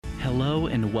Hello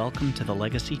and welcome to the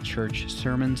Legacy Church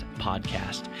Sermons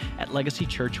podcast. At Legacy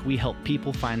Church, we help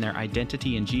people find their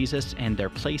identity in Jesus and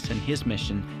their place in His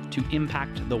mission to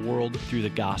impact the world through the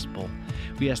gospel.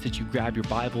 We ask that you grab your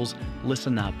Bibles,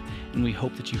 listen up, and we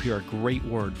hope that you hear a great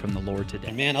word from the Lord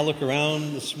today. Man, I look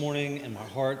around this morning and my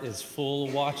heart is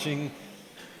full watching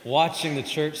the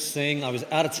church sing. I was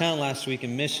out of town last week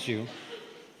and missed you.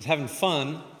 I was having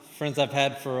fun, friends I've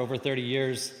had for over 30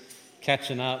 years.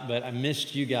 Catching up, but I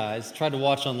missed you guys. Tried to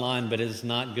watch online, but it is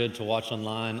not good to watch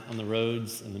online on the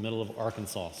roads in the middle of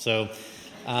Arkansas. But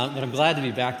I'm glad to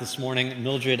be back this morning.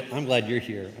 Mildred, I'm glad you're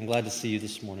here. I'm glad to see you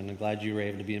this morning. I'm glad you were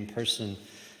able to be in person.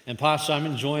 And Pasha, I'm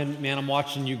enjoying, man, I'm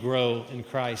watching you grow in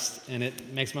Christ, and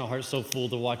it makes my heart so full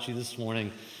to watch you this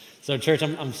morning. So church,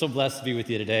 I'm so blessed to be with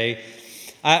you today.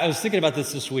 I was thinking about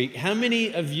this week. How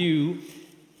many of you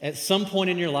at some point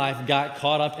in your life got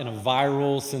caught up in a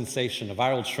viral sensation, a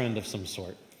viral trend of some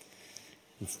sort?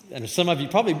 And some of you,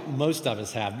 probably most of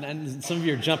us have, and some of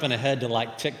you are jumping ahead to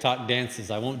like TikTok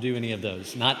dances. I won't do any of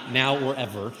those, not now or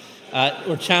ever,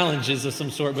 or challenges of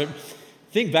some sort. But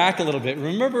think back a little bit.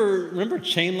 Remember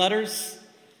chain letters?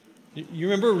 You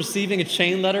remember receiving a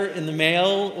chain letter in the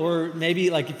mail? Or maybe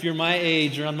like if you're my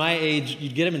age, around my age,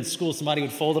 you'd get them in school. Somebody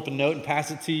would fold up a note and pass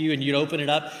it to you, and you'd open it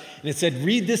up, and it said,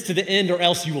 read this to the end or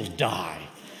else you will die,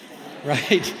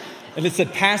 right? And it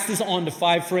said, pass this on to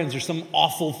 5 friends or some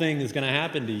awful thing is going to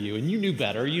happen to you. And you knew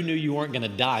better. You knew you weren't going to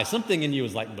die. Something in you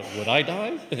was like, but would I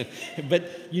die?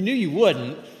 But you knew you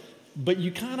wouldn't. But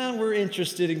you kind of were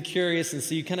interested and curious, and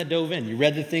so you kind of dove in. You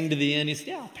read the thing to the end. You said,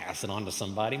 yeah, I'll pass it on to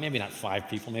somebody. Maybe not 5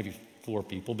 people, maybe 4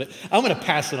 people, but I'm going to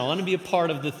pass it on and be a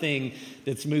part of the thing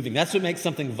that's moving. That's what makes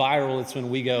something viral. It's when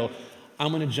we go,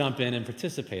 I'm going to jump in and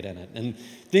participate in it. And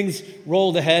things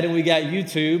rolled ahead, and we got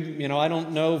YouTube. You know, I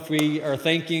don't know if we are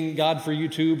thanking God for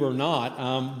YouTube or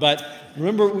not, but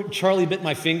remember Charlie Bit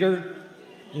My Finger?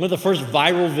 One of the first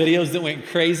viral videos that went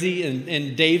crazy,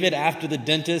 and David after the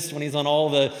dentist when he's on all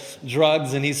the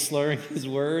drugs and he's slurring his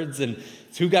words, and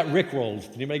it's who got rickrolled.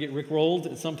 Did anybody get rickrolled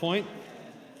at some point?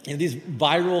 And these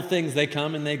viral things, they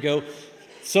come and they go.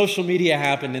 Social media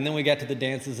happened, and then we got to the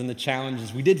dances and the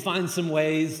challenges. We did find some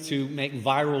ways to make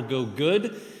viral go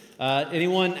good.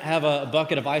 Anyone have a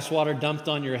bucket of ice water dumped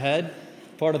on your head?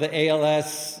 Part of the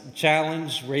ALS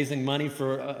challenge, raising money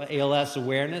for ALS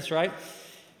awareness, right?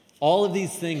 All of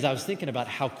these things, I was thinking about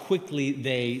how quickly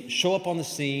they show up on the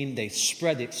scene, they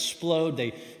spread, they explode,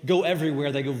 they go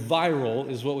everywhere, they go viral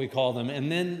is what we call them.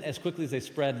 And then as quickly as they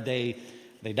spread, they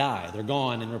die. They're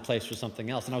gone and replaced with something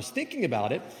else. And I was thinking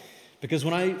about it because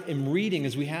when I am reading,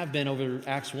 as we have been over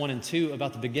Acts 1 and 2,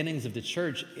 about the beginnings of the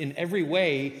church, in every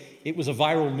way, it was a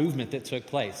viral movement that took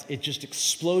place. It just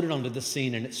exploded onto the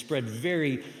scene and it spread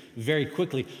very, very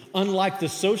quickly. Unlike the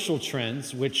social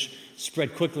trends, which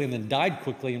spread quickly and then died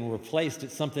quickly and were replaced,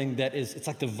 it's something that it's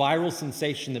like the viral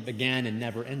sensation that began and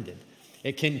never ended.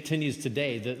 It continues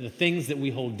today. The things that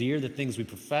we hold dear, the things we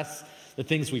profess, the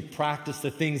things we practice, the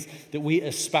things that we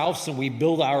espouse and we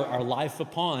build our life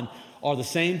upon are the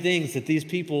same things that these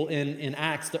people in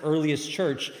Acts, the earliest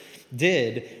church,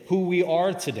 did. Who we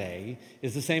are today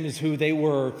is the same as who they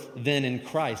were then in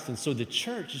Christ. And so the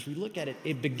church, as we look at it,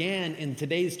 it began in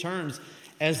today's terms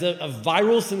as a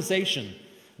viral sensation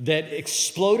that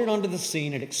exploded onto the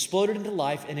scene, it exploded into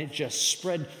life, and it just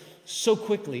spread so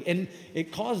quickly. And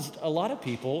it caused a lot of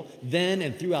people then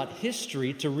and throughout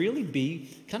history to really be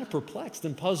kind of perplexed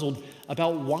and puzzled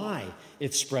about why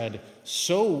it spread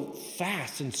so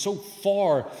fast and so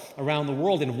far around the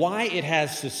world and why it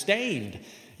has sustained.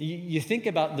 You think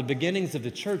about the beginnings of the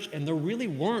church, and there really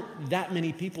weren't that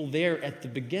many people there at the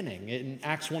beginning. In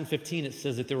Acts 1:15, it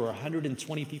says that there were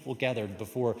 120 people gathered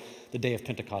before the day of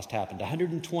Pentecost happened.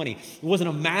 120. It wasn't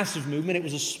a massive movement. It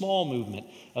was a small movement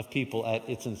of people at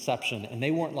its inception, and they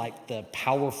weren't like the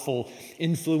powerful,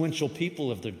 influential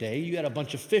people of their day. You had a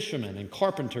bunch of fishermen and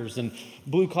carpenters and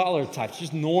blue-collar types,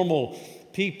 just normal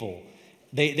people.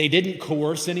 They didn't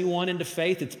coerce anyone into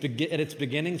faith. At its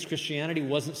beginnings, Christianity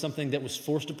wasn't something that was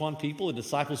forced upon people. The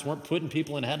disciples weren't putting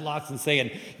people in headlocks and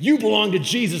saying, you belong to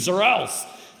Jesus or else.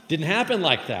 Didn't happen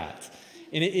like that.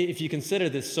 And if you consider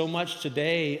this, so much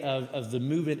today of the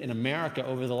movement in America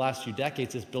over the last few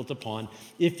decades is built upon,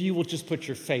 if you will just put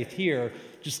your faith here,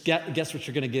 just guess what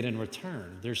you're going to get in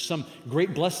return. There's some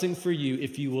great blessing for you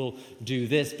if you will do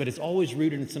this, but it's always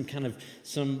rooted in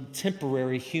some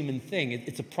temporary human thing.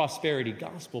 It's a prosperity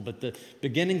gospel, but the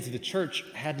beginnings of the church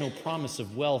had no promise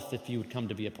of wealth if you would come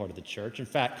to be a part of the church. In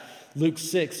fact, Luke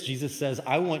 6, Jesus says,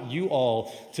 I want you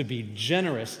all to be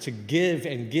generous, to give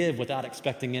and give without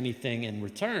expecting anything in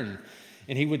return.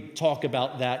 And he would talk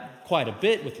about that quite a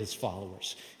bit with his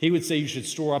followers. He would say you should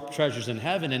store up treasures in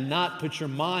heaven and not put your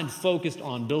mind focused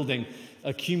on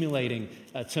accumulating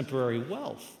temporary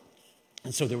wealth.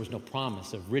 And so there was no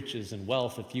promise of riches and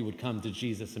wealth if you would come to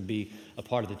Jesus and be a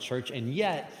part of the church. And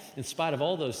yet, in spite of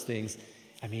all those things,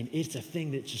 I mean, it's a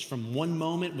thing that just from one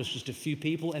moment was just a few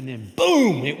people, and then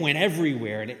boom, it went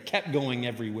everywhere, and it kept going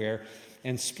everywhere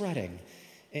and spreading.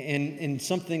 And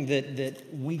something that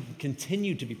we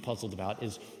continue to be puzzled about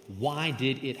is, why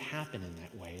did it happen in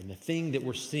that way? And the thing that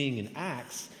we're seeing in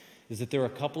Acts is that there are a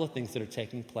couple of things that are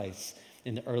taking place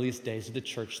in the earliest days of the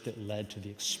church that led to the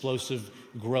explosive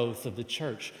growth of the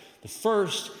church. The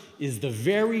first is the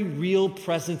very real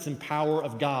presence and power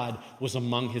of God was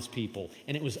among his people,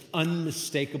 and it was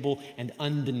unmistakable and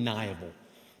undeniable.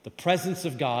 The presence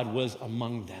of God was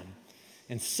among them.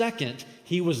 And second,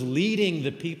 he was leading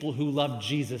the people who loved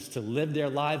Jesus to live their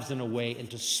lives in a way and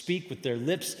to speak with their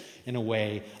lips in a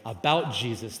way about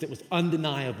Jesus that was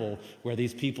undeniable, where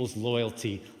these people's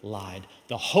loyalty lied.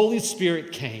 The Holy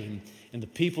Spirit came, and the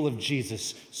people of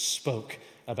Jesus spoke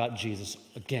about Jesus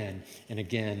again and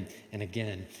again and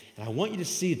again. And I want you to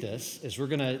see this as we're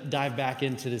going to dive back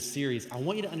into this series. I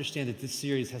want you to understand that this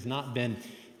series has not been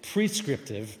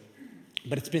prescriptive,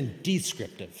 but it's been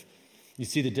descriptive. You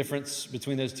see the difference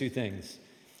between those two things?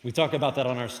 We talk about that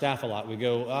on our staff a lot. We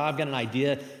go, I've got an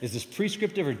idea. Is this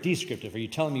prescriptive or descriptive? Are you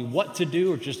telling me what to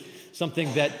do, or just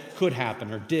something that could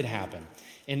happen or did happen?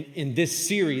 And in this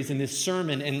series, in this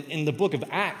sermon, and in the book of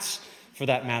Acts, for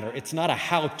that matter, it's not a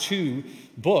how-to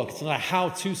book. It's not a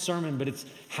how-to sermon, but it's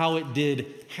how it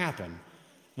did happen.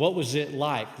 What was it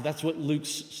like? That's what Luke's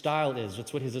style is.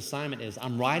 That's what his assignment is.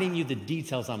 I'm writing you the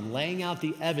details. I'm laying out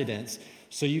the evidence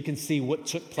so you can see what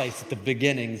took place at the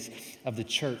beginnings of the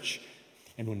church.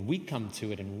 And when we come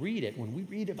to it and read it, when we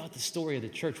read about the story of the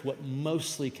church, what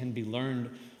mostly can be learned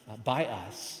by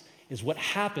us is what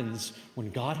happens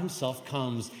when God himself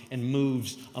comes and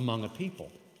moves among a people.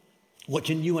 What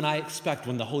can you and I expect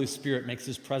when the Holy Spirit makes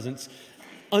his presence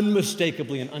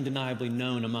unmistakably and undeniably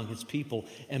known among his people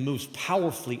and moves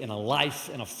powerfully in a life,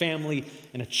 in a family,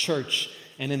 in a church,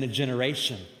 and in a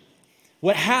generation?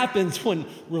 What happens when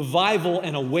revival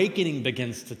and awakening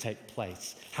begins to take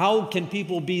place? How can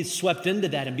people be swept into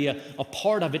that and be a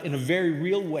part of it in a very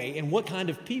real way? And what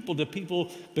kind of people do people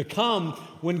become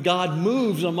when God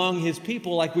moves among his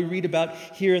people, like we read about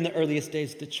here in the earliest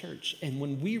days of the church? And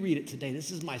when we read it today,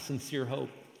 this is my sincere hope.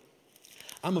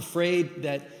 I'm afraid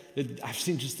that I've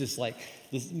seen just this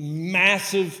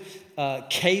massive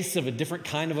case of a different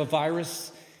kind of a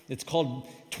virus. It's called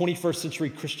 21st century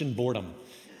Christian boredom.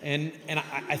 And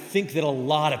I think that a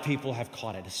lot of people have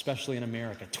caught it, especially in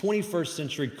America. 21st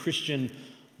century Christian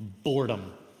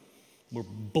boredom. We're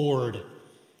bored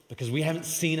because we haven't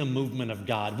seen a movement of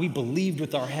God. We believed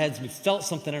with our heads, we felt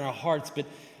something in our hearts, but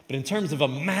in terms of a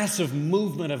massive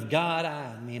movement of God,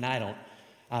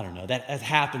 I don't know. That has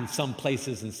happened some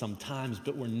places and some times,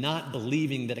 but we're not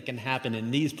believing that it can happen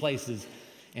in these places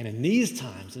and in these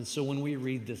times. And so when we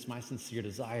read this, my sincere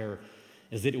desire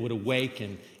is that it would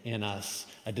awaken in us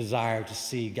a desire to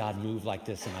see God move like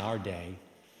this in our day,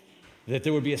 that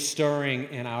there would be a stirring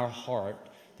in our heart,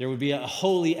 there would be a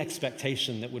holy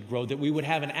expectation that would grow, that we would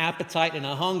have an appetite and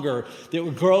a hunger that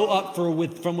would grow up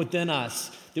from within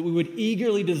us, that we would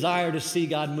eagerly desire to see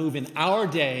God move in our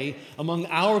day, among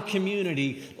our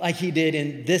community, like he did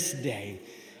in this day.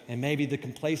 And maybe the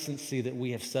complacency that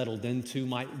we have settled into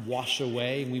might wash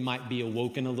away, and we might be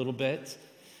awoken a little bit.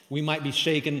 We might be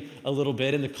shaken a little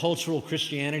bit in the cultural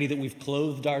Christianity that we've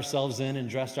clothed ourselves in and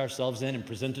dressed ourselves in and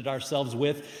presented ourselves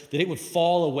with, that it would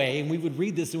fall away, and we would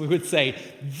read this and we would say,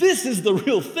 this is the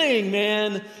real thing,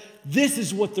 man. This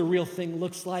is what the real thing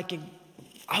looks like, and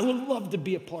I would love to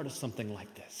be a part of something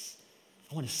like this.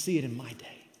 I want to see it in my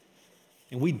day.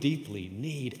 And we deeply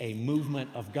need a movement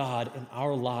of God in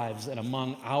our lives and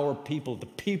among our people, the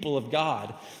people of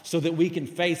God, so that we can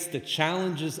face the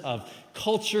challenges of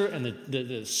culture and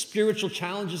the spiritual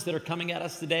challenges that are coming at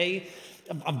us today.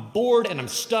 I'm bored and I'm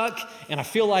stuck and I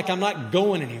feel like I'm not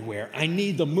going anywhere. I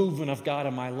need the movement of God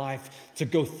in my life to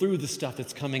go through the stuff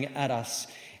that's coming at us,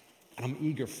 and I'm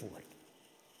eager for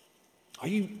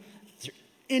it. Is there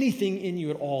anything in you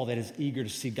at all that is eager to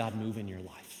see God move in your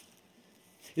life?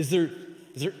 Is there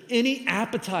any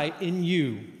appetite in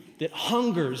you that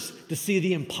hungers to see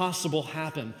the impossible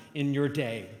happen in your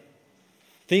day?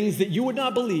 Things that you would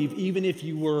not believe even if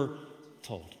you were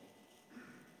told.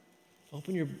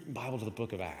 Open your Bible to the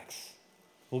book of Acts.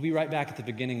 We'll be right back at the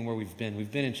beginning where we've been.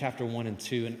 We've been in chapter 1 and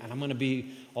 2, and I'm going to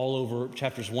be all over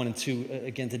chapters 1 and 2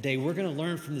 again today. We're going to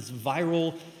learn from this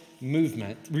viral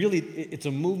movement. Really, it's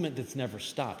a movement that's never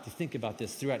stopped. You think about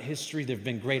this. Throughout history, there have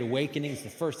been great awakenings, the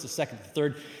first, the second, the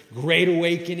third great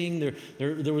awakening.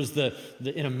 There was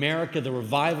in America, the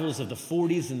revivals of the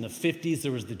 40s and the 50s.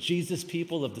 There was the Jesus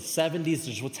people of the 70s.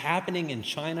 There's what's happening in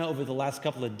China over the last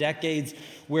couple of decades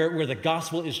where the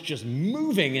gospel is just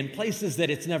moving in places that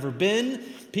it's never been.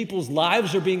 People's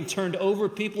lives are being turned over.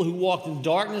 People who walked in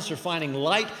darkness are finding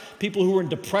light. People who were in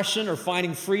depression are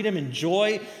finding freedom and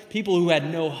joy. People who had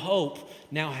no hope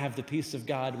now have the peace of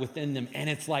God within them. And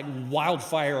it's like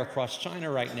wildfire across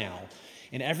China right now.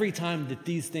 And every time that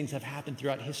these things have happened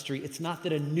throughout history, it's not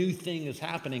that a new thing is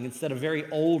happening. Instead, a very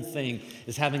old thing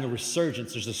is having a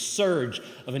resurgence. There's a surge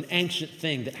of an ancient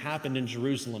thing that happened in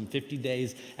Jerusalem 50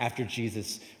 days after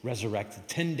Jesus resurrected,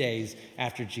 10 days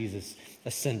after Jesus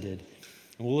ascended.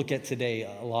 And we'll look at today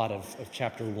a lot of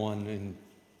chapter 1 and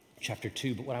chapter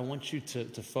 2, but what I want you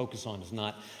to focus on is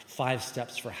not 5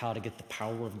 steps for how to get the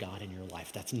power of God in your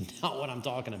life. That's not what I'm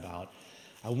talking about.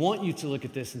 I want you to look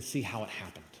at this and see how it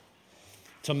happened.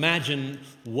 To imagine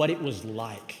what it was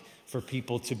like for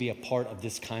people to be a part of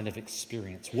this kind of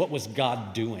experience. What was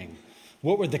God doing?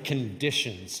 What were the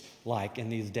conditions like in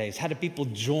these days? How do people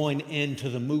join into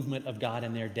the movement of God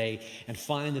in their day and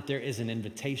find that there is an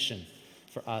invitation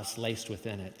for us laced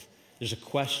within it? There's a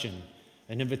question,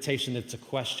 an invitation that's a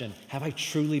question. Have I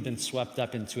truly been swept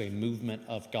up into a movement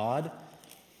of God?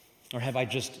 Or have I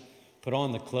just put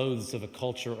on the clothes of a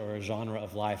culture or a genre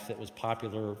of life that was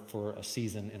popular for a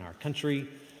season in our country?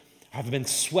 Have I been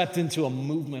swept into a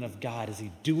movement of God? Is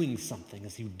he doing something?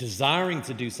 Is he desiring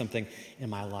to do something in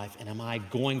my life? And am I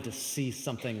going to see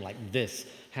something like this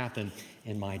happen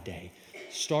in my day?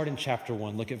 Start in chapter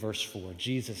 1. Look at verse 4.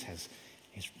 Jesus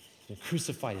he's been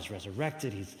crucified. He's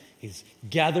resurrected. He's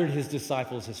gathered his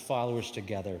disciples, his followers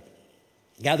together.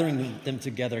 Gathering them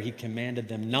together, he commanded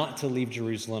them not to leave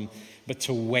Jerusalem, but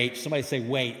to wait. Somebody say,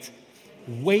 wait.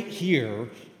 Wait here,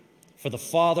 for the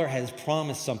Father has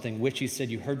promised something, which he said,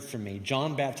 you heard from me.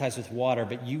 John baptized with water,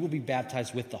 but you will be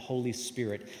baptized with the Holy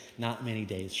Spirit not many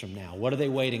days from now. What are they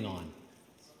waiting on?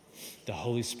 The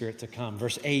Holy Spirit to come.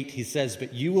 Verse 8, he says,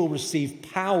 but you will receive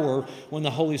power when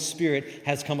the Holy Spirit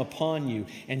has come upon you,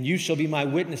 and you shall be my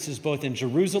witnesses both in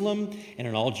Jerusalem and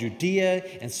in all Judea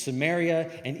and Samaria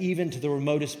and even to the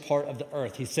remotest part of the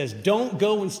earth. He says, don't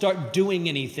go and start doing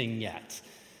anything yet.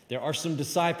 There are some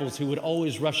disciples who would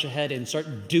always rush ahead and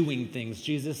start doing things.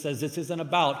 Jesus says, this isn't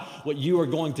about what you are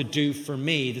going to do for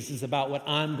me. This is about what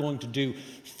I'm going to do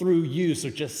through you. So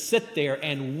just sit there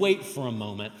and wait for a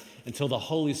moment until the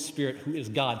Holy Spirit, who is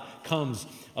God, comes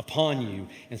upon you.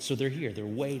 And so they're here. They're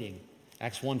waiting.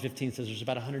 Acts 1:15 says there's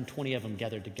about 120 of them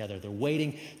gathered together. They're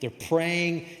waiting. They're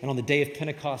praying. And on the day of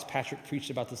Pentecost, Patrick preached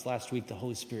about this last week, the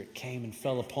Holy Spirit came and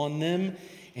fell upon them.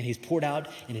 And he's poured out.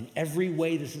 And in every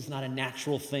way, this is not a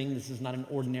natural thing. This is not an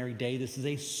ordinary day. This is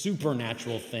a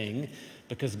supernatural thing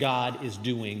because God is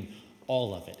doing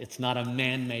all of it. It's not a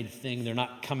man-made thing. They're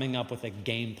not coming up with a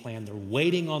game plan. They're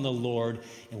waiting on the Lord.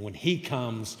 And when he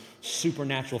comes,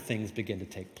 supernatural things begin to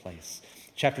take place.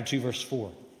 Chapter 2, verse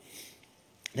 4.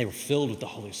 They were filled with the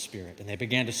Holy Spirit, and they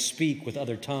began to speak with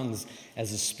other tongues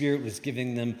as the Spirit was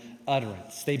giving them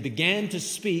utterance. They began to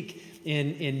speak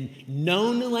in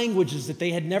known languages that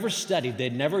they had never studied. They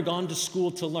had never gone to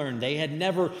school to learn. They had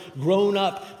never grown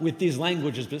up with these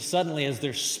languages. But suddenly, as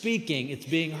they're speaking, it's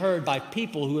being heard by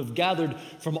people who have gathered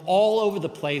from all over the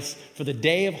place for the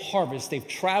day of harvest. They've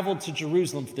traveled to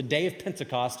Jerusalem for the day of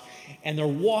Pentecost, and they're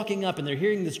walking up and they're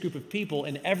hearing this group of people,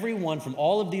 and everyone from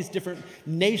all of these different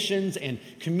nations and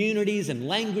communities and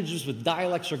languages with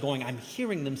dialects are going, I'm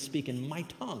hearing them speak in my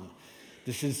tongue.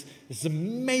 This is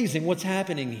amazing what's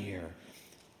happening here.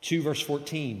 2 verse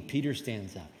 14, Peter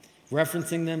stands up,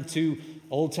 referencing them to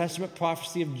Old Testament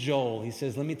prophecy of Joel. He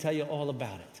says, let me tell you all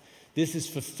about it. This is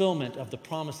fulfillment of the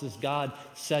promises God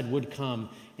said would come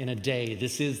in a day.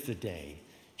 This is the day.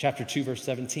 Chapter 2 verse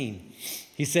 17.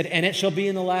 He said, and it shall be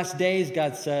in the last days,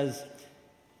 God says,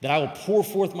 that I will pour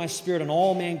forth my Spirit on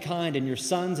all mankind, and your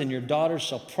sons and your daughters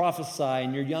shall prophesy,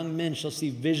 and your young men shall see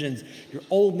visions, your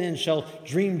old men shall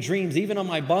dream dreams. Even on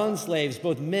my bondslaves,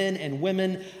 both men and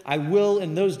women, I will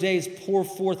in those days pour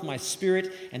forth my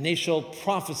Spirit, and they shall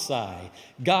prophesy.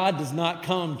 God does not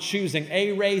come choosing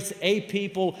a race, a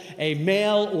people, a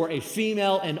male or a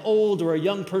female, an old or a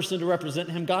young person to represent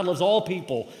him. God loves all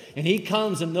people, and he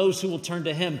comes, and those who will turn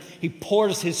to him, he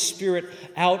pours his Spirit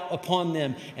out upon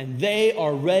them, and they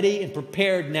are ready and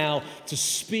prepared now to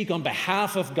speak on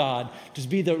behalf of God, to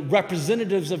be the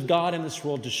representatives of God in this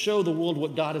world, to show the world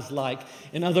what God is like.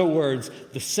 In other words,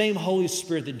 the same Holy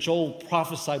Spirit that Joel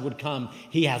prophesied would come,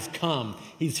 he has come.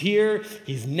 He's here,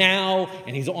 he's now,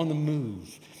 and he's on the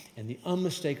move. And the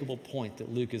unmistakable point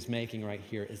that Luke is making right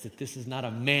here is that this is not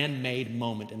a man-made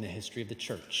moment in the history of the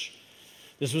church.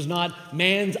 This was not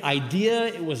man's idea.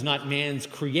 It was not man's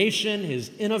creation, his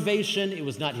innovation. It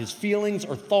was not his feelings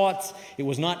or thoughts. It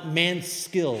was not man's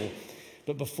skill.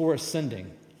 But before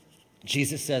ascending,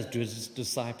 Jesus says to his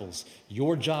disciples,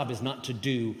 your job is not to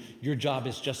do. Your job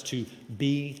is just to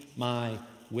be my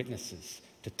witnesses,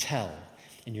 to tell.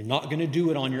 And you're not going to do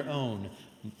it on your own.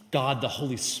 God, the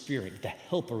Holy Spirit, the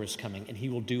Helper, is coming, and he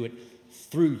will do it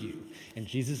through you. And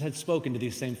Jesus had spoken to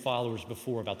these same followers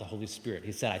before about the Holy Spirit.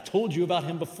 He said, I told you about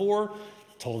him before,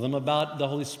 told them about the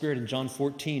Holy Spirit in John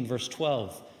 14, verse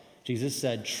 12. Jesus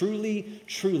said, truly,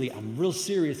 truly, I'm real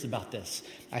serious about this.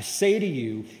 I say to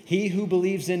you, he who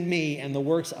believes in me and the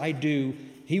works I do,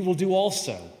 he will do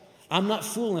also. I'm not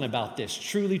fooling about this.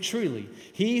 Truly, truly.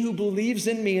 He who believes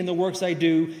in me and the works I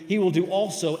do, he will do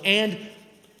also. And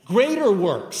greater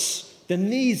works than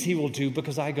these he will do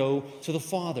because I go to the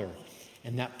Father.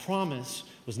 And that promise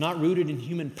was not rooted in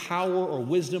human power or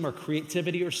wisdom or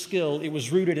creativity or skill. It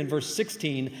was rooted in verse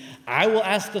 16. I will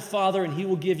ask the Father and he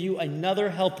will give you another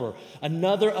helper,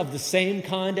 another of the same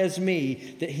kind as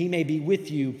me, that he may be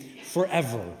with you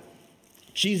forever.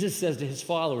 Jesus says to his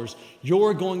followers,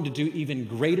 you're going to do even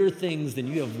greater things than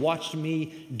you have watched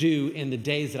me do in the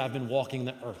days that I've been walking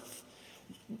the earth.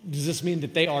 Does this mean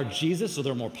that they are Jesus, so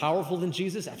they're more powerful than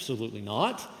Jesus? Absolutely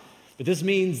not. But this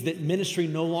means that ministry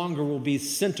no longer will be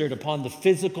centered upon the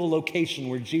physical location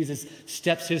where Jesus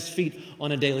steps his feet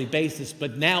on a daily basis,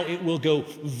 but now it will go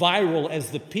viral as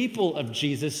the people of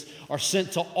Jesus are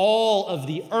sent to all of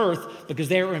the earth because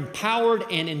they are empowered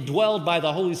and indwelled by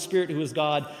the Holy Spirit, who is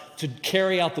God, to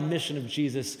carry out the mission of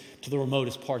Jesus to the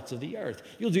remotest parts of the earth.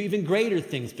 You'll do even greater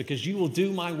things because you will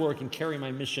do my work and carry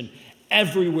my mission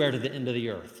everywhere to the end of the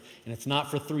earth. And it's not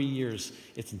for 3 years,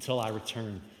 it's until I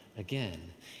return again.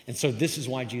 And so this is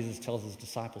why Jesus tells his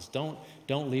disciples,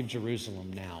 don't leave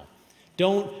Jerusalem now.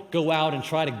 Don't go out and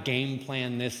try to game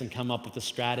plan this and come up with a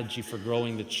strategy for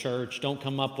growing the church. Don't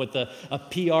come up with a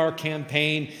PR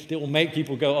campaign that will make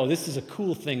people go, oh, this is a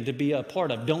cool thing to be a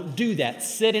part of. Don't do that.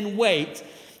 Sit and wait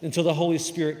until the Holy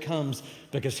Spirit comes,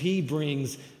 because he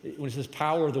brings, when it says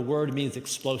power, the word means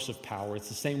explosive power. It's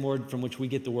the same word from which we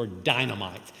get the word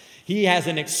dynamite. He has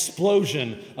an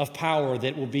explosion of power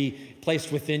that will be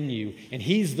placed within you, and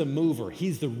he's the mover.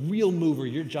 He's the real mover.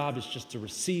 Your job is just to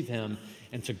receive him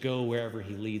and to go wherever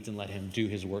he leads and let him do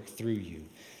his work through you.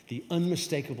 The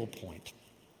unmistakable point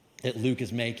that Luke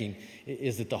is making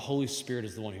is that the Holy Spirit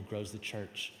is the one who grows the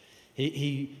church.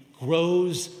 He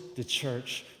grows the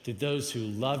church to those who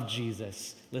love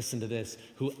Jesus, listen to this,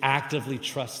 who actively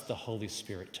trust the Holy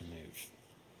Spirit to move.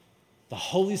 The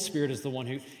Holy Spirit is the one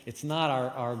who, it's not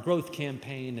our growth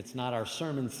campaign, it's not our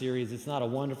sermon series, it's not a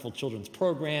wonderful children's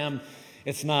program,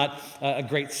 it's not a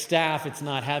great staff, it's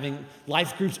not having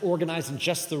life groups organized in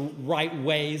just the right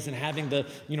ways and having the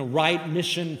right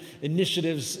mission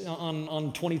initiatives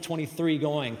on 2023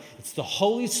 going. It's the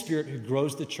Holy Spirit who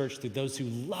grows the church through those who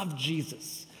love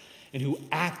Jesus and who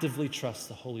actively trust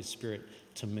the Holy Spirit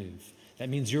to move. That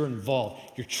means you're involved,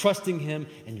 you're trusting him,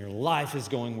 and your life is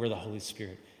going where the Holy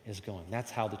Spirit is going.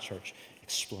 That's how the church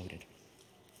exploded.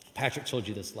 Patrick told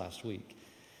you this last week.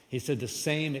 He said the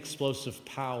same explosive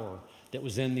power that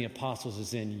was in the apostles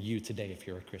is in you today if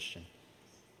you're a Christian.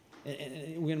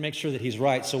 And we're going to make sure that he's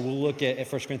right, so we'll look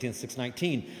at 1 Corinthians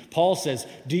 6:19. Paul says,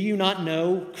 do you not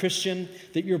know, Christian,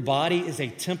 that your body is a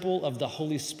temple of the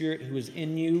Holy Spirit who is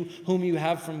in you, whom you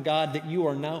have from God, that you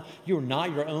are not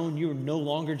your own, you are no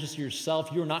longer just yourself,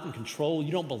 you are not in control,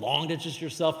 you don't belong to just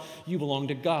yourself, you belong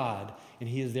to God, and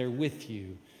he is there with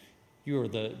you. You are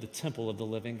the temple of the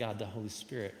living God, the Holy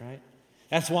Spirit, right?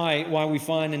 That's why we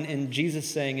find in Jesus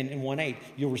saying in 1:8,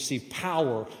 you'll receive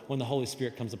power when the Holy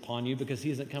Spirit comes upon you, because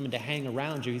he isn't coming to hang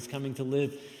around you. He's coming to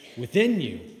live within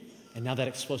you. And now that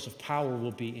explosive power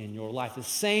will be in your life. The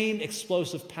same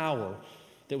explosive power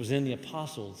that was in the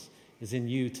apostles is in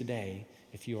you today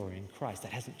if you are in Christ.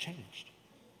 That hasn't changed.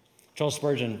 Charles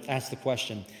Spurgeon asked the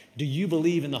question, do you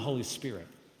believe in the Holy Spirit?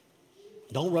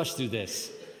 Don't rush through this.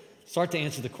 Start to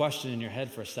answer the question in your head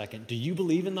for a second. Do you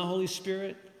believe in the Holy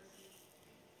Spirit?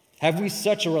 Have we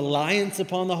such a reliance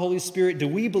upon the Holy Spirit? Do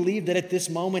we believe that at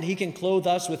this moment he can clothe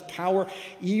us with power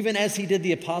even as he did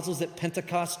the apostles at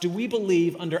Pentecost? Do we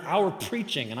believe under our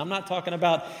preaching, and I'm not talking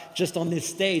about just on this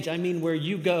stage, I mean where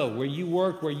you go, where you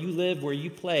work, where you live, where you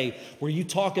play, where you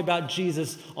talk about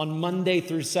Jesus on Monday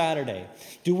through Saturday?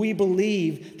 Do we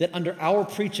believe that under our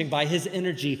preaching, by his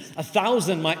energy,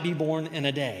 1,000 might be born in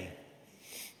a day?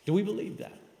 Do we believe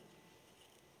that?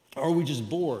 Or are we just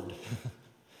bored?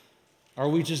 Are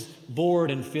we just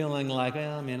bored and feeling like,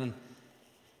 well, man,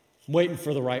 I'm waiting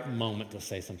for the right moment to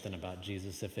say something about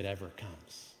Jesus if it ever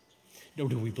comes. No,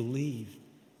 do we believe?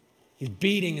 He's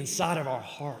beating inside of our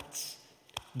hearts,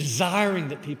 desiring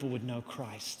that people would know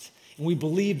Christ. And we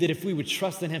believe that if we would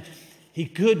trust in him, he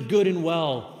could, good and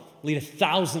well, lead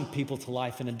 1,000 people to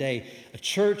life in a day. A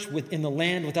church in the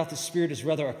land without the Spirit is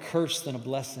rather a curse than a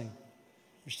blessing.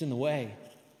 We're just in the way.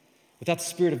 Without the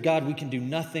Spirit of God, we can do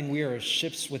nothing. We are as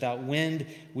ships without wind.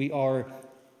 We are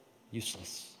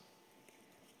useless.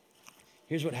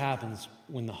 Here's what happens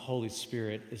when the Holy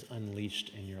Spirit is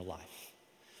unleashed in your life.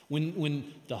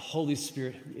 When the Holy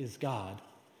Spirit, who is God,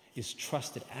 is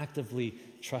trusted, actively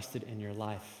trusted in your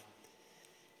life,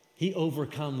 he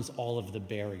overcomes all of the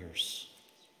barriers.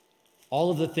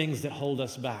 All of the things that hold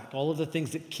us back, all of the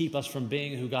things that keep us from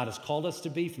being who God has called us to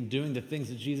be, from doing the things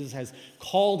that Jesus has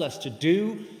called us to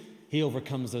do, he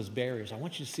overcomes those barriers. I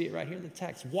want you to see it right here in the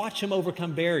text. Watch him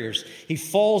overcome barriers. He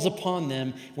falls upon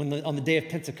them on the day of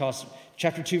Pentecost.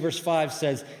 Chapter 2, verse 5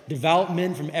 says, devout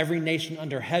men from every nation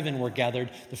under heaven were gathered.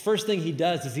 The first thing he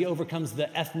does is he overcomes the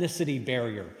ethnicity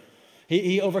barrier.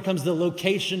 He overcomes the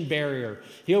location barrier.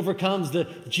 He overcomes the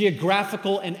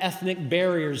geographical and ethnic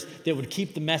barriers that would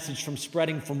keep the message from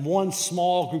spreading from one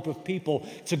small group of people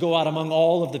to go out among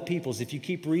all of the peoples. If you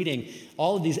keep reading,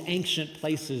 all of these ancient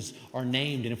places are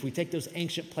named. And if we take those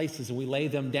ancient places and we lay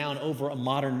them down over a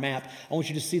modern map, I want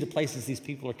you to see the places these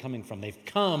people are coming from. They've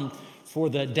come for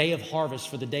the day of harvest,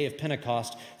 for the day of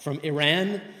Pentecost, from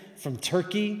Iran, from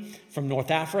Turkey, from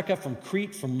North Africa, from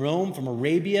Crete, from Rome, from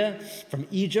Arabia, from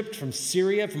Egypt, from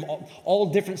Syria, from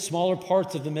all different smaller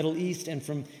parts of the Middle East, and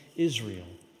from Israel.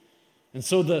 And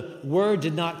so the word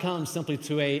did not come simply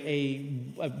to a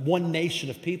one nation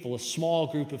of people, a small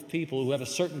group of people who have a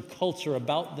certain culture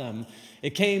about them.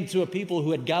 It came to a people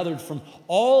who had gathered from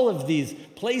all of these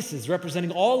places,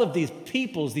 representing all of these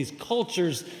peoples, these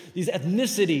cultures, these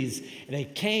ethnicities. And they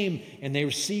came and they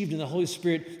received in the Holy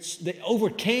Spirit. They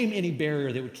overcame any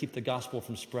barrier that would keep the gospel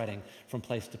from spreading from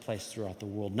place to place throughout the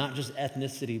world. Not just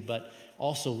ethnicity, but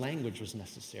also language was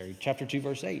necessary. Chapter 2,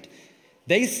 verse 8.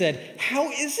 They said,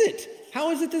 how is it? How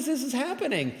is it this is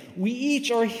happening? We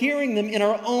each are hearing them in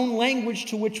our own language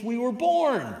to which we were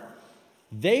born.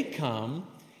 They come,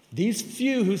 these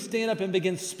few who stand up and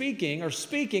begin speaking are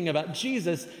speaking about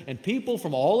Jesus, and people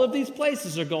from all of these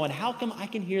places are going, how come I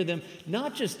can hear them?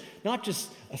 Not just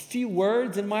a few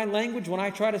words in my language when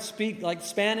I try to speak like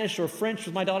Spanish or French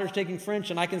with my daughter's taking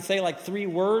French, and I can say like 3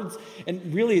 words,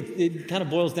 and really it kind of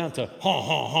boils down to ha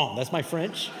ha ha. That's my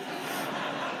French.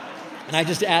 And I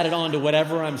just add it on to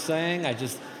whatever I'm saying.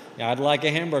 I'd like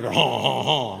a hamburger.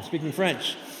 I'm speaking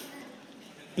French.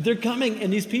 But they're coming,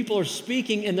 and these people are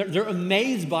speaking, and they're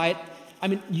amazed by it. I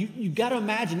mean, you got to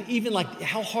imagine, even like,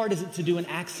 how hard is it to do an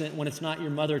accent when it's not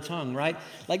your mother tongue, right?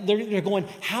 Like, they're going,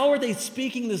 how are they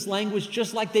speaking this language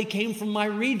just like they came from my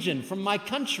region, from my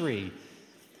country?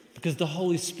 Because the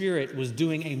Holy Spirit was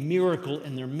doing a miracle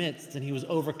in their midst, and he was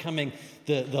overcoming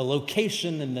the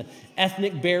location and the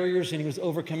ethnic barriers, and he was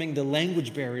overcoming the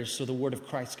language barriers so the word of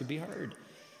Christ could be heard.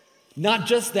 Not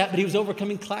just that, but he was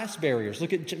overcoming class barriers.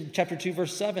 Look at chapter 2,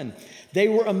 verse 7. They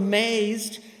were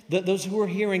amazed, that those who were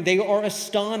hearing, they are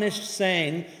astonished,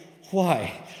 saying,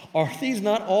 why? Are these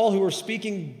not all who are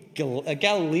speaking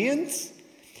Galileans?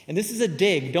 And this is a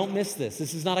dig. Don't miss this.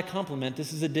 This is not a compliment.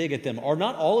 This is a dig at them. Are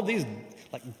not all of these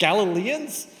like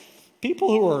Galileans? People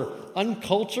who are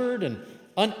uncultured and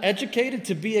uneducated.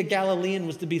 To be a Galilean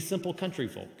was to be simple country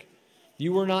folk.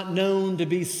 You were not known to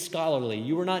be scholarly.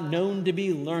 You were not known to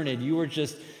be learned. You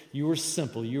were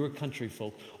simple. You were country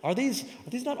folk. Are these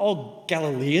not all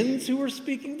Galileans who are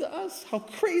speaking to us? How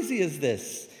crazy is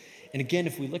this? And again,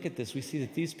 if we look at this, we see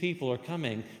that these people are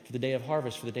coming for the day of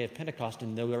harvest, for the day of Pentecost,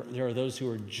 and there are those who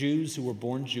are Jews who were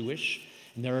born Jewish,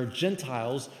 and there are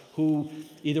Gentiles who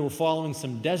either were following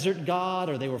some desert god,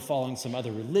 or they were following some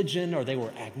other religion, or they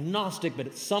were agnostic, but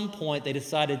at some point they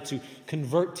decided to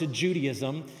convert to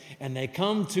Judaism, and they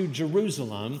come to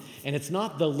Jerusalem, and it's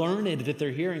not the learned that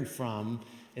they're hearing from,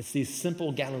 it's these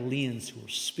simple Galileans who are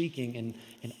speaking,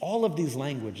 and all of these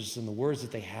languages and the words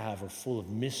that they have are full of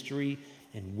mystery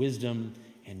and wisdom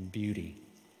and beauty.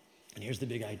 And here's the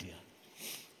big idea.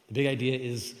 The big idea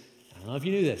is, I don't know if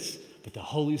you knew this, but the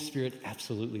Holy Spirit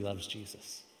absolutely loves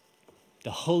Jesus.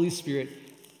 The Holy Spirit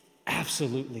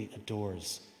absolutely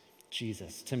adores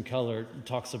Jesus. Tim Keller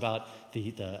talks about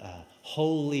the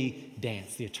holy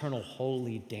dance, the eternal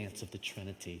holy dance of the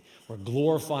Trinity, where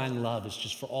glorifying love is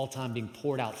just for all time being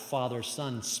poured out, Father,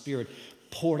 Son, Spirit,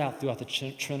 poured out throughout the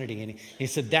Trinity. And he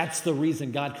said that's the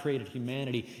reason God created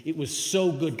humanity. It was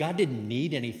so good. God didn't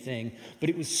need anything, but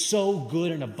it was so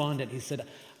good and abundant. He said,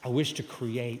 I wish to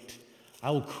create I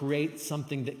will create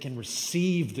something that can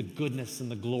receive the goodness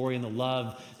and the glory and the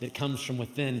love that comes from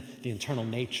within the internal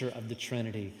nature of the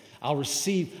Trinity. I'll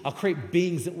create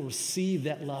beings that will receive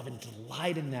that love and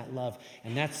delight in that love.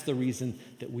 And that's the reason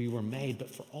that we were made. But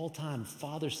for all time,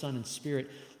 Father, Son, and Spirit,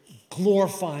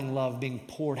 glorifying love being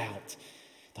poured out.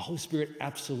 The Holy Spirit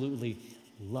absolutely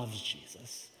loves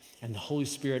Jesus. And the Holy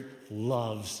Spirit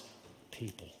loves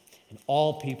people. And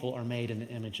all people are made in the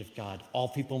image of God. All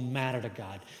people matter to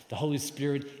God. The Holy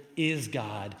Spirit is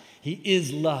God. He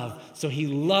is love. So he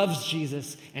loves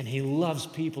Jesus and he loves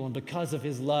people. And because of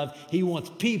his love, he wants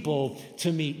people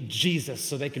to meet Jesus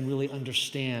so they can really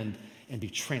understand and be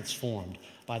transformed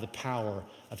by the power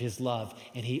of his love.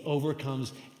 And he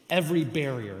overcomes every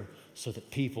barrier so that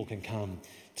people can come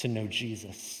to know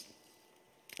Jesus.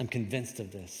 I'm convinced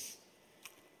of this.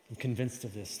 I'm convinced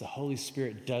of this. The Holy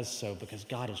Spirit does so because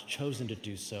God has chosen to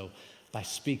do so by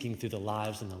speaking through the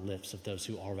lives and the lips of those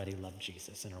who already love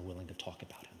Jesus and are willing to talk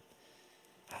about him.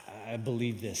 I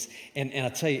believe this. And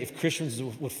I'll tell you, if Christians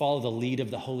would follow the lead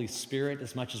of the Holy Spirit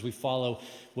as much as we follow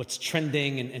what's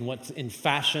trending and what's in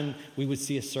fashion, we would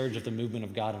see a surge of the movement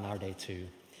of God in our day too.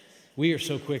 We are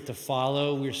so quick to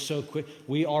follow. We're so quick.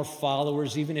 We are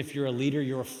followers. Even if you're a leader,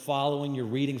 you're following, you're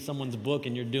reading someone's book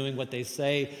and you're doing what they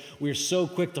say. We're so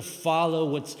quick to follow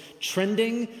what's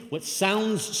trending, what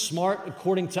sounds smart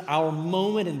according to our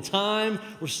moment in time.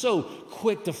 We're so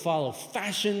quick to follow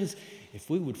fashions. If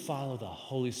we would follow the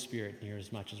Holy Spirit near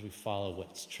as much as we follow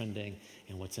what's trending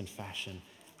and what's in fashion,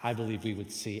 I believe we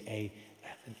would see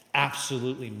an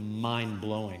absolutely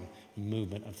mind-blowing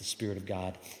movement of the Spirit of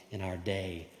God in our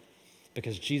day.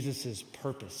 Because Jesus'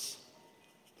 purpose,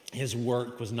 his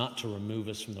work was not to remove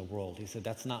us from the world. He said,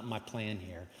 that's not my plan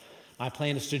here. My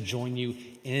plan is to join you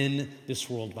in this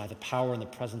world by the power and the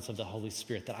presence of the Holy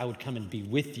Spirit, that I would come and be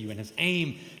with you. And his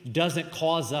aim doesn't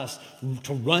cause us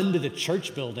to run to the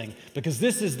church building because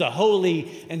this is the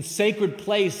holy and sacred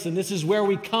place, and this is where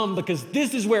we come because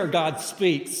this is where God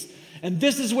speaks. And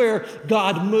this is where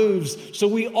God moves. So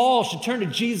we all should turn to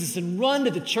Jesus and run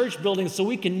to the church building so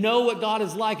we can know what God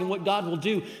is like and what God will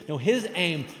do. No, his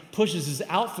aim pushes us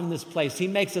out from this place. He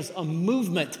makes us a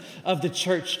movement of the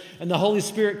church. And the Holy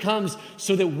Spirit comes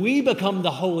so that we become the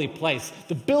holy place.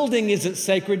 The building isn't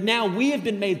sacred. Now we have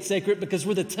been made sacred because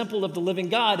we're the temple of the living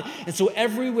God. And so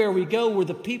everywhere we go, we're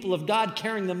the people of God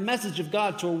carrying the message of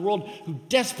God to a world who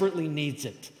desperately needs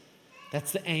it.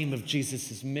 That's the aim of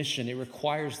Jesus' mission. It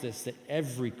requires this, that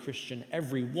every Christian,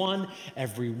 everyone,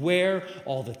 everywhere,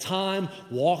 all the time,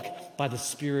 walk by the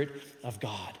Spirit of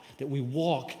God. That we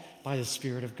walk by the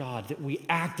Spirit of God. That we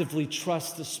actively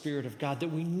trust the Spirit of God.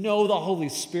 That we know the Holy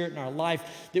Spirit in our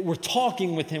life. That we're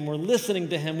talking with him. We're listening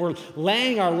to him. We're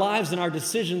laying our lives and our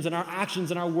decisions and our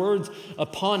actions and our words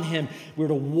upon him. We're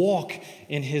to walk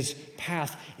in his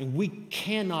path. And we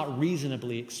cannot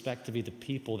reasonably expect to be the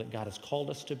people that God has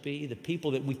called us to be, the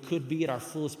people that we could be at our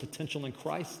fullest potential in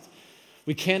Christ.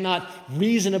 We cannot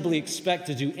reasonably expect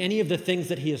to do any of the things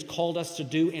that he has called us to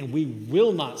do, and we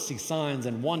will not see signs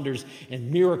and wonders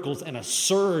and miracles and a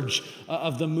surge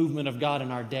of the movement of God in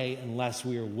our day unless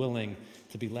we are willing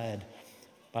to be led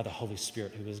by the Holy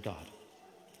Spirit, who is God.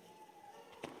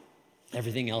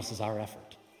 Everything else is our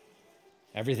effort.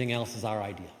 Everything else is our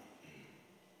idea.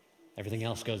 Everything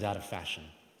else goes out of fashion.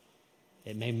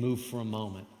 It may move for a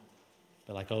moment,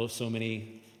 but like so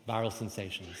many viral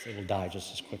sensations, it will die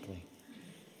just as quickly.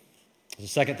 The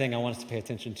second thing I want us to pay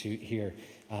attention to here,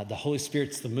 the Holy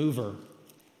Spirit's the mover,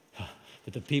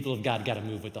 but the people of God got to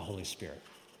move with the Holy Spirit,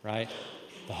 right?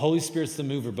 The Holy Spirit's the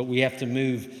mover, but we have to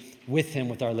move with him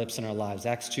with our lips and our lives.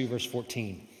 Acts 2, verse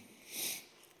 14.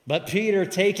 But Peter,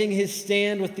 taking his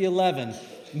stand with the 11,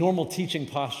 normal teaching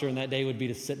posture in that day would be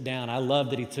to sit down. I love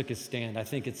that he took his stand. I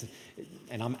think it's,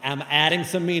 and I'm adding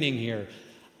some meaning here.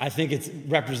 I think it's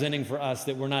representing for us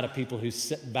that we're not a people who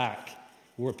sit back.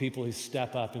 We're people who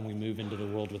step up and we move into the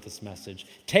world with this message.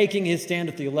 Taking his stand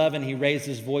with the 11, he raised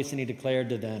his voice and he declared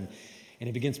to them, and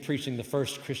he begins preaching the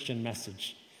first Christian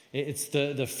message. It's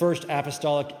the first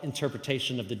apostolic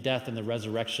interpretation of the death and the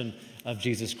resurrection of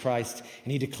Jesus Christ.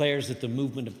 And he declares that the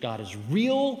movement of God is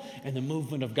real, and the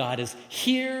movement of God is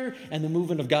here, and the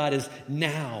movement of God is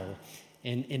now.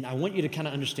 And I want you to kind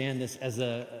of understand this as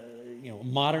a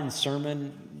modern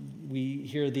sermon. We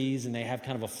hear these and they have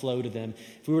kind of a flow to them.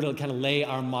 If we were to kind of lay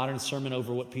our modern sermon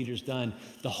over what Peter's done,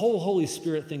 the whole Holy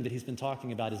Spirit thing that he's been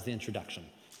talking about is the introduction.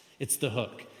 It's the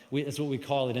hook. That's what we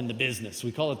call it in the business.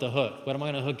 We call it the hook. What am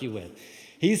I going to hook you with?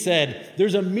 He said,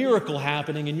 there's a miracle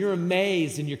happening and you're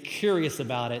amazed and you're curious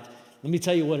about it. Let me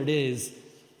tell you what it is.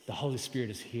 The Holy Spirit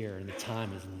is here and the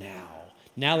time is now.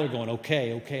 Now they're going,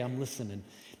 okay, I'm listening.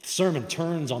 The sermon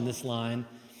turns on this line.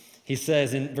 He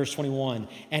says in verse 21,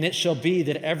 and it shall be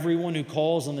that everyone who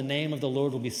calls on the name of the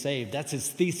Lord will be saved. That's his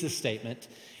thesis statement.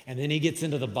 And then he gets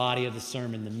into the body of the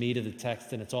sermon, the meat of the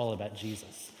text, and it's all about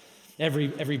Jesus.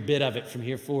 Every bit of it from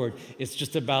here forward, it's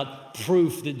just about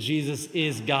proof that Jesus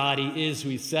is God. He is who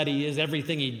he said he is.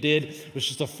 Everything he did was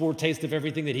just a foretaste of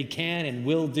everything that he can and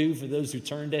will do for those who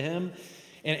turn to him.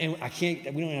 And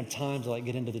we don't have time to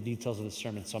get into the details of the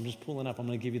sermon, so I'm just pulling up. I'm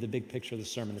going to give you the big picture of the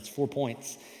sermon. It's 4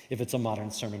 points if it's a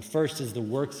modern sermon. First is the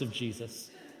works of Jesus.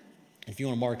 If you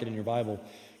want to mark it in your Bible,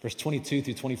 verse 22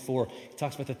 through 24, he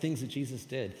talks about the things that Jesus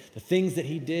did. The things that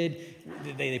he did,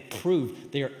 they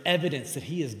prove, they are evidence that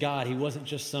he is God. He wasn't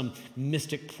just some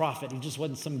mystic prophet. He just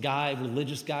wasn't some guy,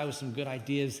 religious guy with some good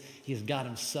ideas. He is God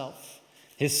himself.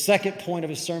 His second point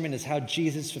of his sermon is how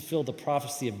Jesus fulfilled the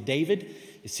prophecy of David.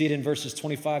 You see it in verses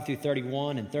 25 through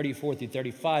 31 and 34 through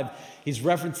 35. He's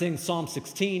referencing Psalm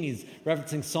 16. He's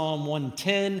referencing Psalm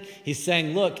 110. He's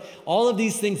saying, look, all of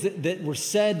these things that were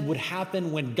said would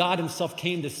happen when God himself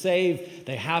came to save,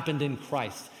 they happened in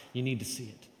Christ. You need to see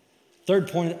it. Third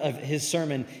point of his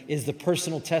sermon is the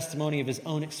personal testimony of his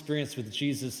own experience with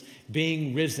Jesus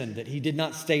being risen, that he did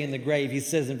not stay in the grave. He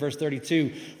says in verse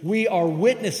 32, we are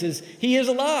witnesses. He is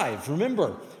alive.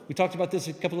 Remember, we talked about this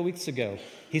a couple of weeks ago.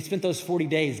 He spent those 40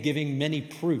 days giving many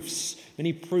proofs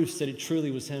that it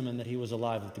truly was him and that he was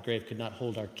alive, that the grave could not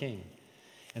hold our King.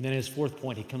 And then his fourth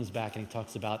point, he comes back and he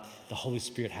talks about the Holy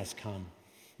Spirit has come.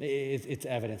 It's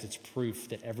evidence, it's proof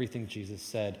that everything Jesus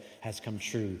said has come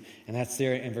true. And that's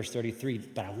there in verse 33.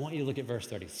 But I want you to look at verse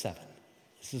 37.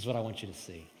 This is what I want you to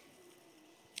see.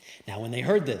 Now, when they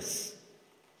heard this,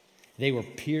 they were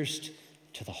pierced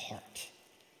to the heart.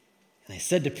 And they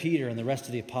said to Peter and the rest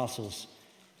of the apostles,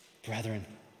 brethren,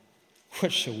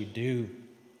 what shall we do?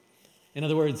 In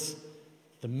other words,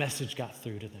 the message got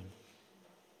through to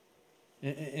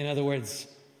them. In other words,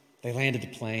 they landed the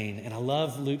plane. And I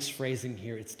love Luke's phrasing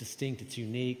here. It's distinct, it's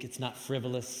unique, it's not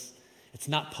frivolous, it's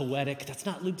not poetic. That's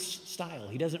not Luke's style.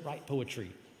 He doesn't write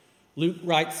poetry. Luke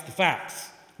writes the facts.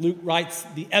 Luke writes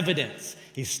the evidence.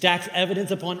 He stacks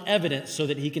evidence upon evidence so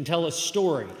that he can tell a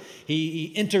story. He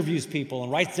interviews people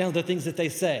and writes down the things that they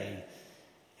say.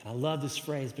 And I love this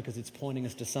phrase because it's pointing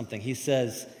us to something. He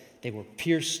says, they were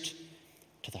pierced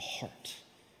to the heart.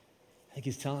 I think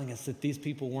he's telling us that these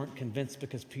people weren't convinced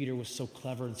because Peter was so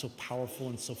clever and so powerful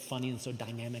and so funny and so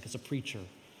dynamic as a preacher.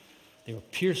 They were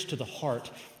pierced to the heart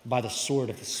by the sword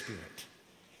of the Spirit.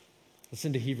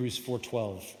 Listen to Hebrews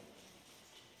 4:12.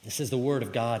 It says the word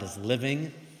of God is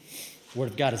living, the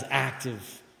word of God is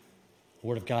active, the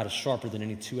word of God is sharper than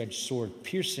any two-edged sword,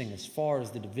 piercing as far as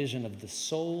the division of the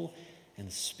soul and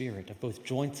the spirit, of both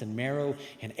joints and marrow,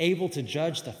 and able to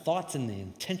judge the thoughts and the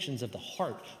intentions of the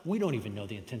heart. We don't even know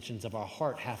the intentions of our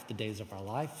heart half the days of our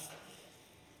life.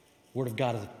 The word of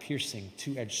God is a piercing,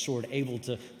 two-edged sword, able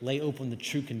to lay open the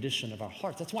true condition of our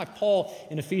hearts. That's why Paul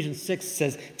in Ephesians 6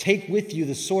 says, take with you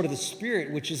the sword of the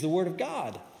Spirit, which is the word of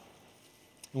God.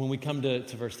 And when we come to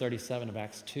verse 37 of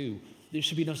Acts 2, there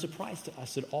should be no surprise to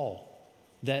us at all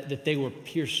that they were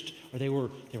pierced or they were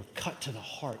cut to the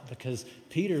heart, because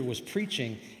Peter was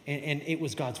preaching and it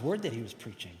was God's word that he was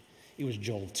preaching. It was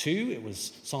Joel 2, it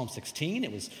was Psalm 16,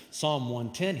 it was Psalm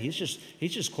 110. He's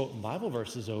just quoting Bible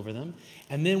verses over them.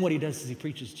 And then what he does is he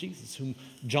preaches Jesus, whom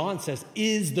John says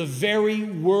is the very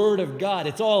word of God.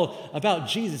 It's all about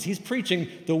Jesus. He's preaching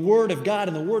the word of God,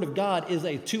 and the word of God is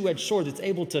a two-edged sword that's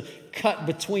able to cut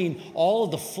between all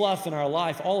of the fluff in our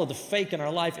life, all of the fake in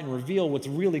our life, and reveal what's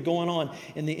really going on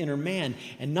in the inner man.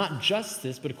 And not just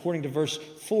this, but according to verse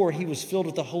 4, he was filled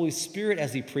with the Holy Spirit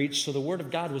as he preached. So the word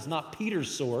of God was not Peter's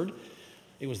sword.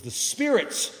 It was the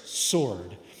Spirit's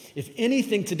sword. If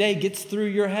anything today gets through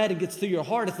your head and gets through your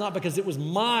heart, it's not because it was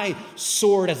my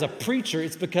sword as a preacher.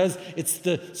 It's because it's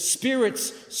the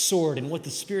Spirit's sword. And what the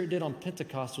Spirit did on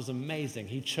Pentecost was amazing.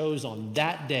 He chose on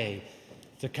that day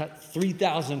to cut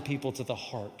 3,000 people to the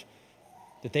heart,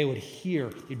 that they would hear,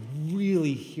 they'd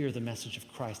really hear the message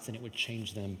of Christ, and it would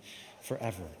change them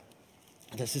forever.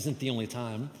 This isn't the only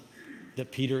time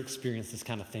that Peter experienced this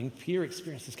kind of thing. Peter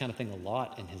experienced this kind of thing a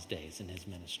lot in his days, in his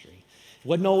ministry. It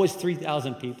wasn't always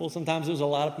 3,000 people. Sometimes it was a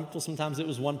lot of people. Sometimes it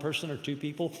was one person or two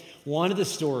people. One of the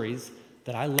stories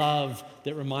that I love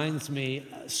that reminds me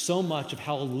so much of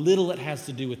how little it has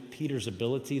to do with Peter's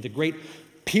ability, the great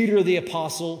Peter the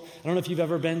Apostle. I don't know if you've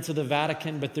ever been to the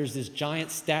Vatican, but there's this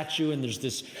giant statue and there's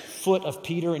this foot of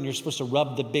Peter, and you're supposed to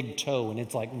rub the big toe, and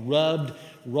it's like rubbed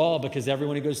raw because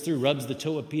everyone who goes through rubs the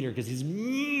toe of Peter because he's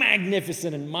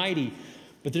magnificent and mighty.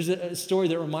 But there's a story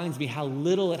that reminds me how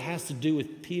little it has to do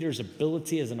with Peter's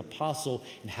ability as an apostle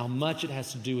and how much it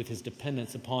has to do with his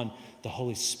dependence upon the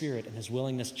Holy Spirit and his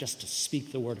willingness just to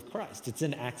speak the word of Christ. It's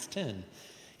in Acts 10.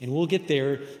 And we'll get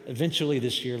there eventually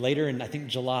this year. Later in, I think,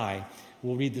 July,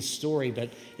 we'll read the story. But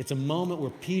it's a moment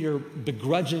where Peter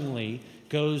begrudgingly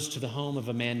goes to the home of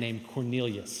a man named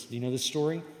Cornelius. Do you know this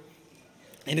story?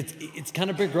 And it's kind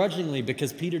of begrudgingly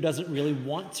because Peter doesn't really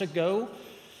want to go.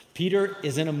 Peter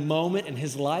is in a moment in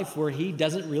his life where he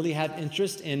doesn't really have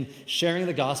interest in sharing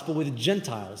the gospel with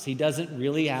Gentiles. He doesn't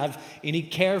really have any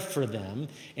care for them.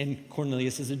 And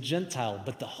Cornelius is a Gentile,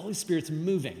 but the Holy Spirit's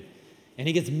moving. And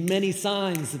he gets many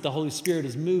signs that the Holy Spirit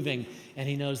is moving, and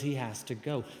he knows he has to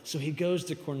go. So he goes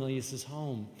to Cornelius'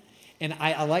 home. And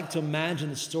I like to imagine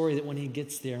the story that when he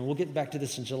gets there, and we'll get back to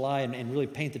this in July and really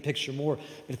paint the picture more,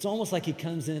 but it's almost like he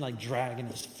comes in like dragging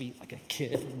his feet like a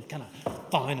kid and kind of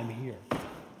fine, I'm here.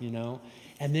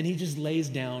 And then he just lays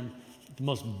down the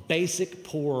most basic,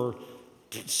 poor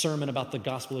sermon about the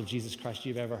gospel of Jesus Christ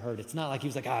you've ever heard. It's not like he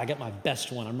was like, I got my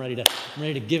best one. I'm ready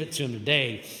to give it to him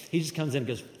today. He just comes in and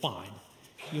goes, fine.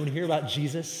 You want to hear about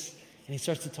Jesus? And he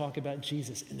starts to talk about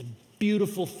Jesus. And the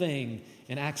beautiful thing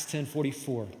in Acts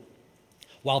 10:44,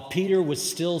 while Peter was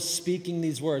still speaking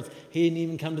these words, he didn't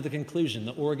even come to the conclusion.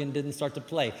 The organ didn't start to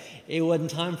play. It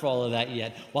wasn't time for all of that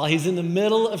yet. While he's in the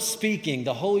middle of speaking,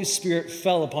 the Holy Spirit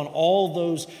fell upon all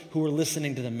those who were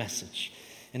listening to the message.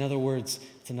 In other words,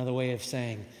 it's another way of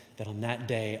saying that on that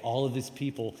day, all of these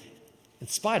people, in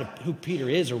spite of who Peter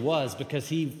is or was, because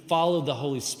he followed the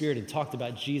Holy Spirit and talked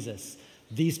about Jesus,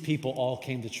 these people all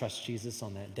came to trust Jesus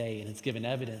on that day. And it's given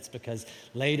evidence because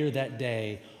later that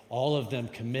day, all of them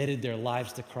committed their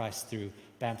lives to Christ through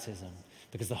baptism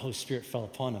because the Holy Spirit fell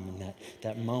upon them in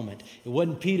that moment. It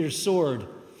wasn't Peter's sword.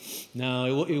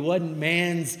 No, it wasn't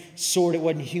man's sword. It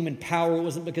wasn't human power. It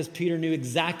wasn't because Peter knew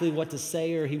exactly what to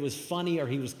say or he was funny or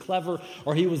he was clever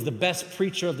or he was the best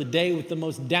preacher of the day with the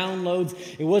most downloads.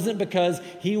 It wasn't because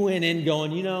he went in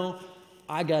going,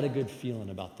 I got a good feeling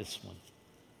about this one.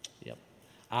 Yep,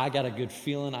 I got a good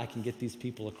feeling I can get these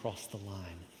people across the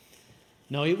line.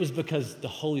 No, it was because the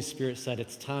Holy Spirit said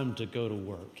it's time to go to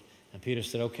work. And Peter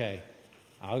said, okay,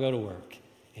 I'll go to work.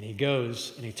 And he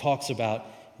goes and he talks about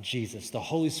Jesus. The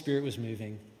Holy Spirit was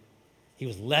moving. He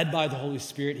was led by the Holy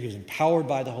Spirit. He was empowered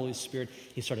by the Holy Spirit.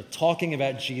 He started talking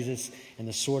about Jesus, and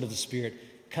the sword of the Spirit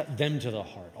cut them to the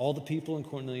heart. All the people in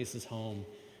Cornelius' home,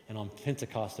 and on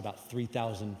Pentecost, about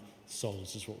 3,000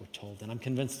 souls is what we're told. And I'm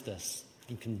convinced of this.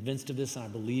 I'm convinced of this, and I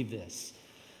believe this.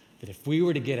 That if we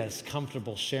were to get as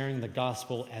comfortable sharing the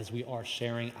gospel as we are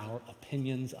sharing our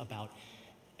opinions about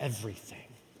everything,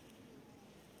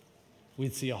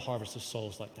 we'd see a harvest of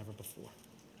souls like never before.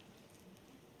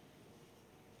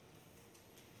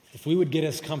 If we would get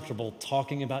as comfortable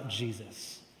talking about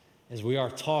Jesus as we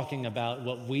are talking about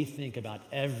what we think about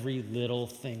every little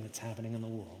thing that's happening in the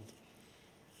world,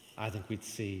 I think we'd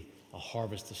see a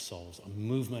harvest of souls, a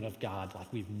movement of God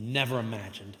like we've never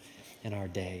imagined in our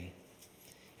day.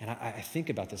 And I think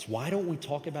about this. Why don't we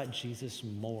talk about Jesus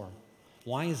more?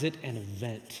 Why is it an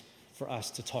event for us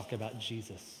to talk about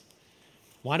Jesus?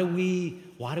 Why do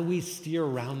we steer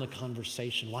around the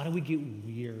conversation? Why do we get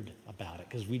weird about it?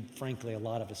 Because frankly, a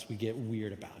lot of us, we get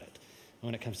weird about it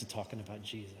when it comes to talking about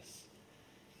Jesus.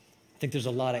 I think there's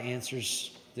a lot of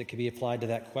answers that could be applied to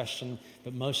that question,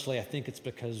 but mostly I think it's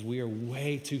because we are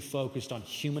way too focused on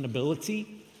human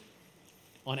ability,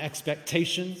 on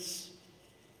expectations,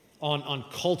 on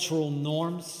cultural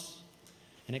norms,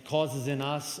 and it causes in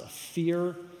us a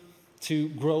fear to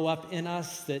grow up in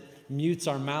us that mutes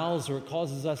our mouths, or it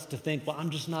causes us to think, well,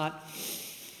 I'm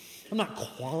not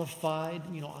qualified.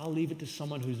 I'll leave it to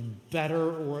someone who's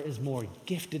better or is more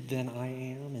gifted than I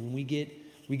am, and we get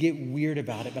weird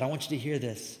about it. But I want you to hear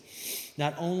this.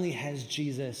 Not only has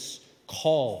Jesus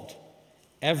called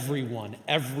everyone,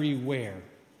 everywhere,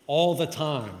 all the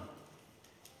time,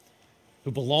 who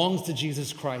belongs to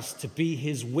Jesus Christ to be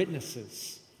his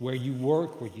witnesses where you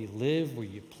work, where you live, where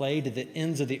you play, to the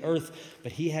ends of the earth,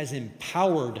 but he has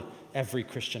empowered every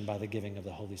Christian by the giving of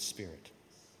the Holy Spirit.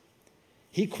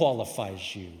 He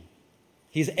qualifies you.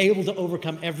 He's able to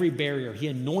overcome every barrier. He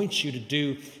anoints you to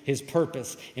do his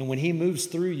purpose. And when he moves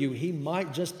through you, he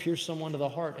might just pierce someone to the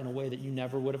heart in a way that you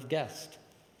never would have guessed.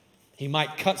 He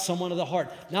might cut someone to the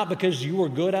heart, not because you were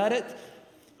good at it,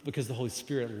 but because the Holy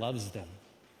Spirit loves them.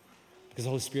 Because the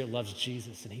Holy Spirit loves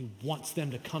Jesus, and he wants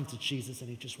them to come to Jesus, and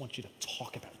he just wants you to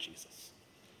talk about Jesus.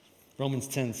 Romans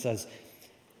 10 says,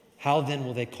 how then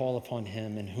will they call upon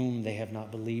him in whom they have not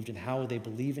believed? And how will they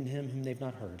believe in him whom they've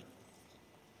not heard?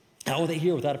 How will they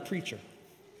hear without a preacher?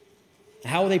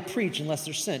 How will they preach unless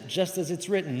they're sent? Just as it's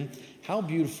written, how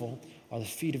beautiful are the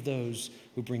feet of those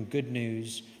who bring good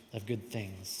news of good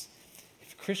things.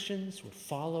 If Christians would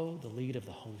follow the lead of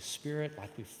the Holy Spirit like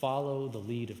we follow the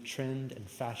lead of trend and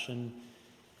fashion,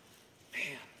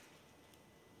 man,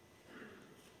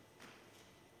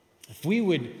 if we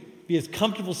would be as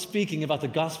comfortable speaking about the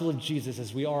gospel of Jesus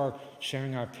as we are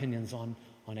sharing our opinions on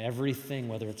everything,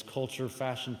 whether it's culture,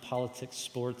 fashion, politics,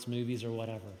 sports, movies, or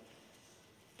whatever,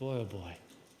 boy, oh boy,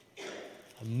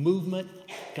 a movement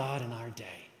of God in our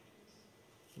day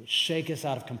that would shake us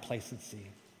out of complacency,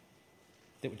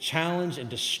 that would challenge and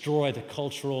destroy the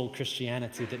cultural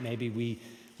Christianity that maybe we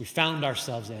found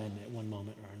ourselves in at one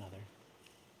moment or another.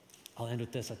 I'll end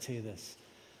with this. I'll tell you this.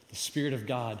 The Spirit of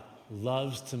God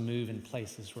loves to move in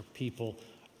places where people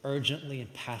urgently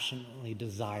and passionately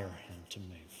desire him to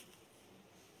move.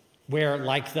 Where,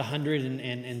 like the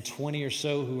 120 or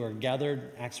so who are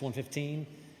gathered, Acts 1:15,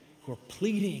 who are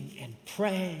pleading and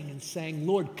praying and saying,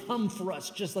 Lord, come for us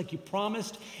just like you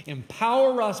promised.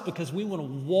 Empower us because we want to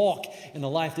walk in the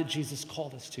life that Jesus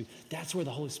called us to. That's where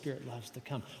the Holy Spirit loves to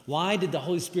come. Why did the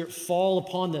Holy Spirit fall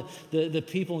upon the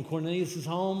people in Cornelius'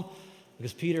 home?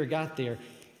 Because Peter got there,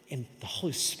 and the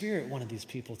Holy Spirit wanted these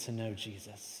people to know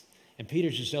Jesus. And Peter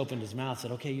just opened his mouth and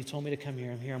said, okay, you told me to come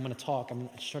here. I'm here. I'm going to talk.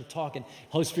 I started talking.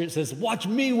 The Holy Spirit says, watch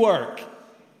me work. The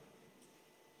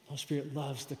Holy Spirit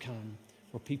loves to come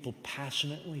where people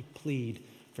passionately plead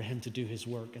for him to do his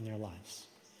work in their lives.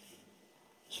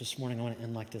 So this morning I want to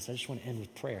end like this. I just want to end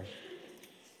with prayer.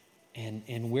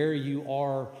 And where you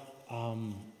are,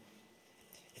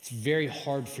 it's very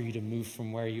hard for you to move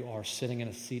from where you are sitting in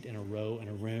a seat in a row in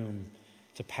a room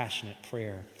to passionate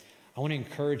prayer. I want to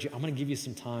encourage you. I'm going to give you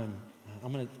some time.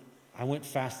 I went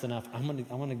fast enough. I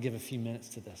want to give a few minutes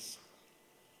to this.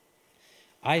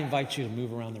 I invite you to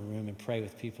move around the room and pray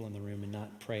with people in the room and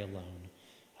not pray alone.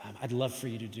 I'd love for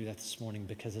you to do that this morning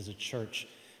because as a church,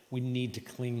 we need to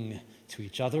cling to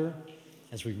each other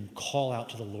as we call out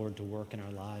to the Lord to work in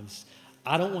our lives.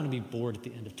 I don't want to be bored at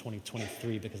the end of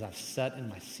 2023 because I've sat in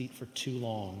my seat for too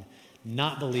long,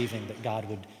 not believing that God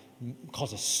would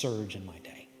cause a surge in my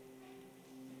day.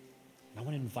 And I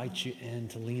want to invite you in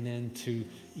to lean into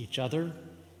each other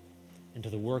and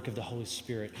to the work of the Holy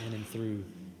Spirit in and through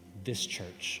this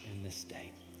church in this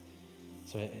day.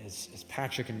 So as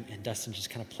Patrick and Dustin just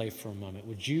kind of play for a moment,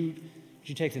 would you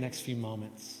take the next few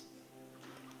moments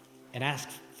and ask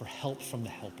for help from the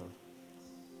helper,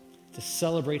 to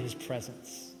celebrate his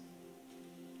presence,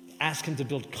 ask him to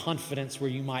build confidence where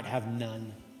you might have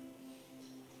none,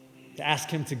 to ask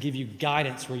him to give you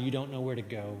guidance where you don't know where to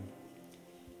go,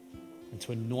 and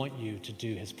to anoint you to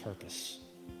do his purpose.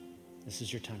 This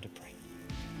is your time to pray.